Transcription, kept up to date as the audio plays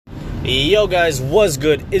Yo guys, what's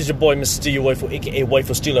good? It's your boy Mr. Steel Waifu, aka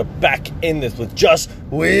Waifu Stealer, back in this with just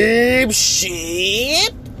weeb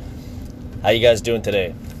shit. How you guys doing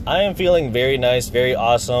today? I am feeling very nice, very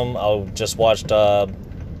awesome. I just watched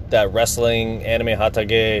that wrestling anime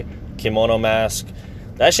Hatage Kimono Mask.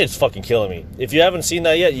 That shit's fucking killing me. If you haven't seen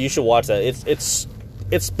that yet, you should watch that.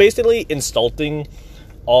 It's basically insulting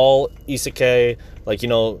all isekai, like, you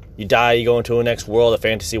know, you die, you go into a next world, a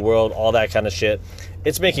fantasy world, all that kind of shit.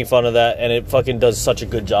 It's making fun of that, and it fucking does such a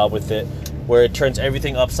good job with it, where it turns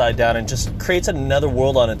everything upside down and just creates another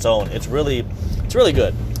world on its own. It's really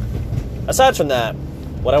good. Aside from that,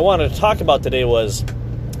 what I wanted to talk about today was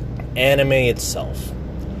anime itself.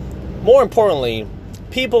 More importantly,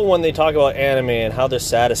 people, when they talk about anime and how they're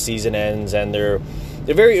sad a season ends and they're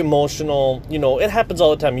very emotional, you know, it happens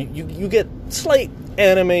all the time. You get slight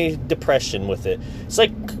anime depression with it. It's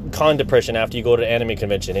like con depression after you go to an anime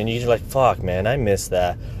convention and you're like, fuck man, I miss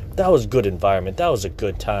that. That was a good environment. That was a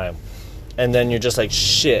good time. And then you're just like,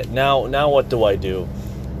 shit, now what do I do?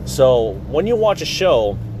 So when you watch a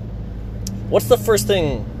show, what's the first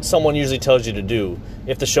thing someone usually tells you to do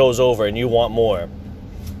if the show's over and you want more?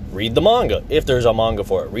 Read the manga, if there's a manga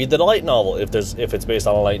for it. Read the light novel, if it's based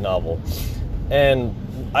on a light novel. And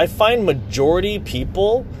I find majority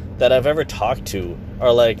people that I've ever talked to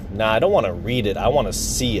are like, nah, I don't want to read it. I want to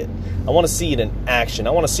see it. I want to see it in action.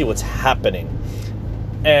 I want to see what's happening.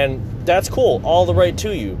 And that's cool. All the right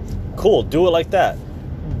to you. Cool. Do it like that.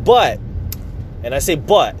 But, and I say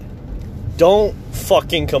but, don't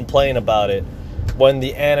fucking complain about it when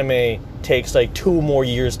the anime takes like 2 more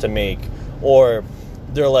years to make, or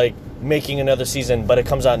they're like making another season but it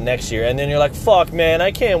comes out next year, and then you're like, fuck man,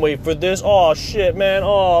 I can't wait for this. Oh shit man,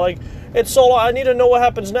 oh, like, it's so long, I need to know what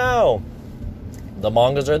happens now. The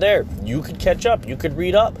mangas are there. You could catch up, you could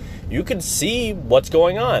read up, you could see what's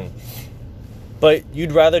going on. But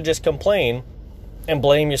you'd rather just complain and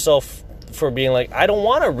blame yourself for being like, I don't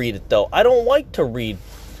want to read it though. I don't like to read.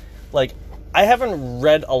 Like, I haven't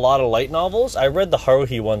read a lot of light novels. I read the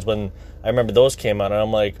Haruhi ones when I remember those came out, and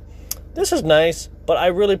I'm like, this is nice, but I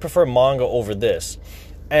really prefer manga over this.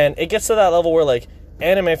 And it gets to that level where, like,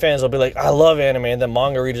 anime fans will be like, I love anime, and then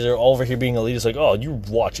manga readers are over here being elitist, like, oh, you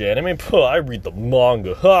watch anime? Puh, I read the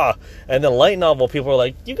manga, ha! And then light novel people are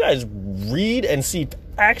like, you guys read and see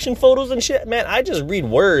action photos and shit? Man, I just read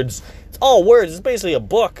words. It's all words. It's basically a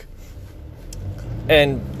book.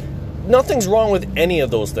 And nothing's wrong with any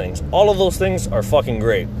of those things. All of those things are fucking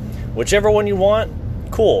great. Whichever one you want,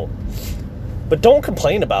 cool. But don't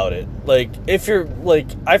complain about it. Like, if you're, like,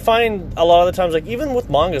 I find a lot of the times, like, even with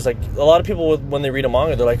mangas, like, a lot of people, when they read a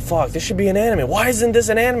manga, they're like, fuck, this should be an anime. Why isn't this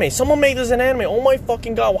an anime? Someone make this an anime. Oh my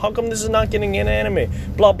fucking god, how come this is not getting an anime?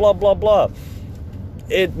 Blah, blah, blah, blah.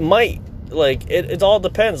 It might, like, it all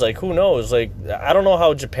depends. Like, who knows? Like, I don't know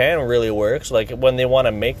how Japan really works, like, when they want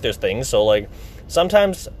to make their things. So, like,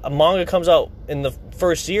 sometimes a manga comes out in the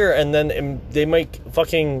first year, and then they make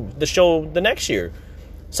fucking the show the next year.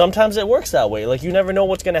 Sometimes it works that way. Like, you never know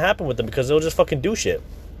what's going to happen with them because they'll just fucking do shit.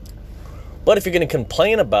 But if you're going to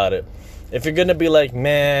complain about it, if you're going to be like,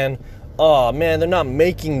 man, oh, man, they're not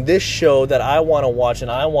making this show that I want to watch and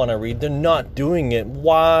I want to read. They're not doing it.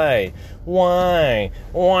 Why?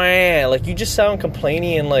 Like, you just sound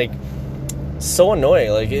complaining and, like, so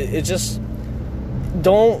annoying. Like, it just...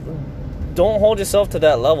 Don't hold yourself to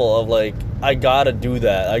that level of, like, I gotta do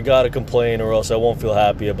that. I gotta complain or else I won't feel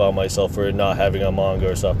happy about myself for not having a manga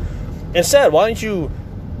or stuff. Instead, why don't you,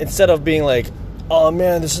 instead of being like, oh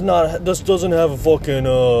man, this doesn't have a fucking,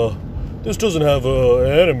 this doesn't have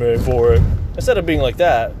a anime for it. Instead of being like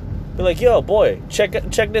that, be like, yo, boy, check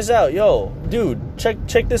this out. Yo, dude,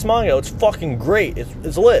 check this manga out. It's fucking great.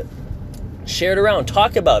 It's lit. Share it around.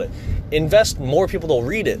 Talk about it. Invest more people to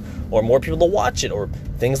read it, or more people to watch it, or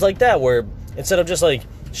things like that, where instead of just like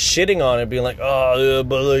shitting on it, being like, oh, yeah,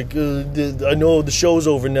 but like, I know the show's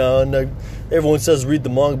over now, and everyone says read the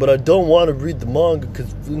manga, but I don't want to read the manga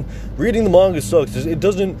because reading the manga sucks. It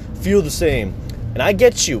doesn't feel the same. And I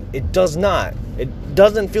get you, it does not. It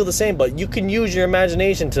doesn't feel the same, but you can use your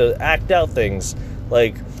imagination to act out things.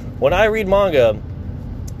 Like, when I read manga,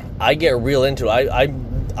 I get real into it.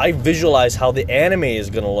 I visualize how the anime is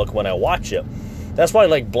going to look when I watch it. That's why,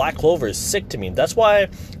 like, Black Clover is sick to me.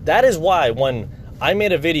 That is why when I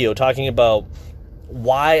made a video talking about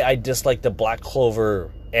why I dislike the Black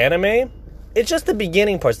Clover anime, it's just the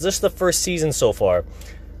beginning parts. This is the first season so far.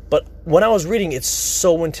 But when I was reading, it's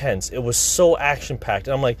so intense. It was so action-packed.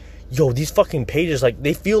 And I'm like, yo, these fucking pages, like,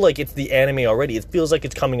 they feel like it's the anime already. It feels like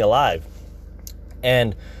it's coming alive.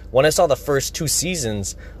 And when I saw the first 2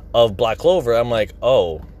 seasons of Black Clover, I'm like,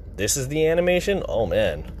 oh, this is the animation? Oh,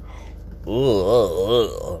 man.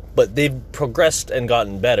 ugh. But they've progressed and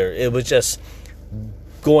gotten better. It was just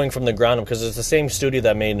going from the ground up, because it's the same studio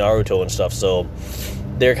that made Naruto and stuff, so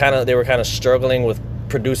they were kind of struggling with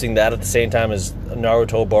producing that at the same time as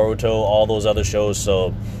Naruto, Boruto, all those other shows.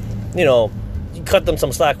 So, you know, you cut them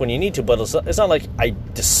some slack when you need to, but it's not like I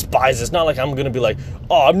despise it. It's not like I'm gonna be like,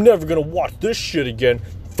 oh, I'm never gonna watch this shit again,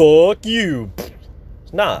 fuck you.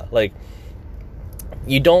 Nah, like,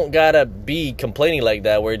 you don't gotta be complaining like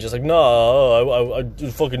that, where you're just like, no, I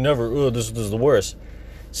fucking never, this is the worst.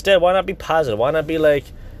 Instead, why not be positive? Why not be like,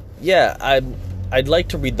 yeah, I'd like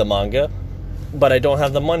to read the manga, but I don't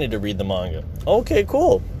have the money to read the manga. Okay,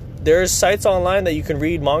 cool. There's sites online that you can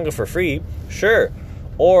read manga for free, sure.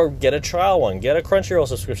 Or get a trial one, get a Crunchyroll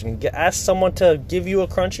subscription, ask someone to give you a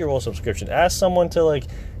Crunchyroll subscription, ask someone to, like,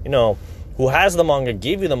 you know, who has the manga,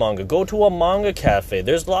 give you the manga, go to a manga cafe.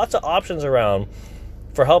 There's lots of options around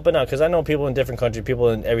for helping out, because I know people in different countries, people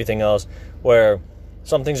in everything else, where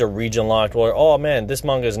some things are region locked, where, oh man, this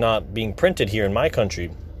manga is not being printed here in my country,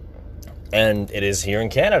 and it is here in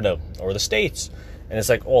Canada or the States, and it's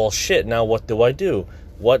like, oh shit, now what do I do?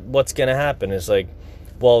 What's gonna happen? It's like,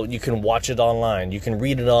 well, you can watch it online, you can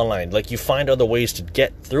read it online, like, you find other ways to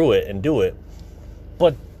get through it and do it,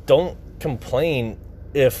 but don't complain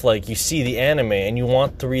if, like, you see the anime and you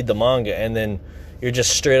want to read the manga, and then you're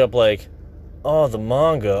just straight up like, oh, the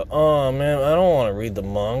manga, oh man, I don't want to read the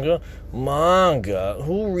manga.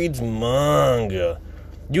 Who reads manga?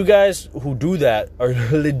 You guys who do that are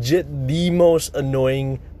legit the most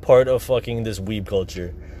annoying part of fucking this weeb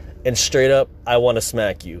culture. And straight up, I want to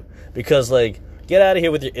smack you. Because, like, get out of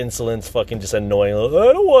here with your insolence, fucking just annoying. Like,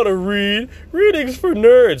 I don't want to read. Reading's for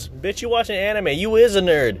nerds. Bitch, you watching anime. You is a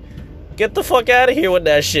nerd. Get the fuck out of here with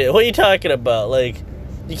that shit. What are you talking about? Like,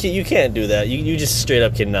 you can't do that. You just straight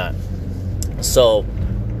up cannot. So,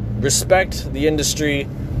 respect the industry.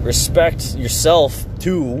 Respect yourself,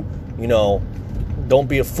 too. You know, don't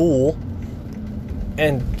be a fool.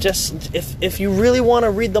 And just, if you really want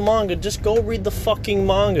to read the manga, just go read the fucking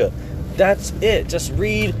manga. That's it. Just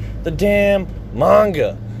read the damn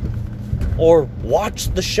manga. Or watch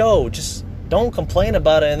the show. Just don't complain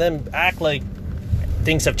about it and then act like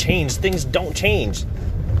things have changed. Things don't change.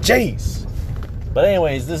 Jeez. But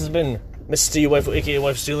anyways, this has been Mr. Waifu, aka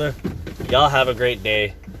Wife Stealer. Y'all have a great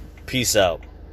day. Peace out.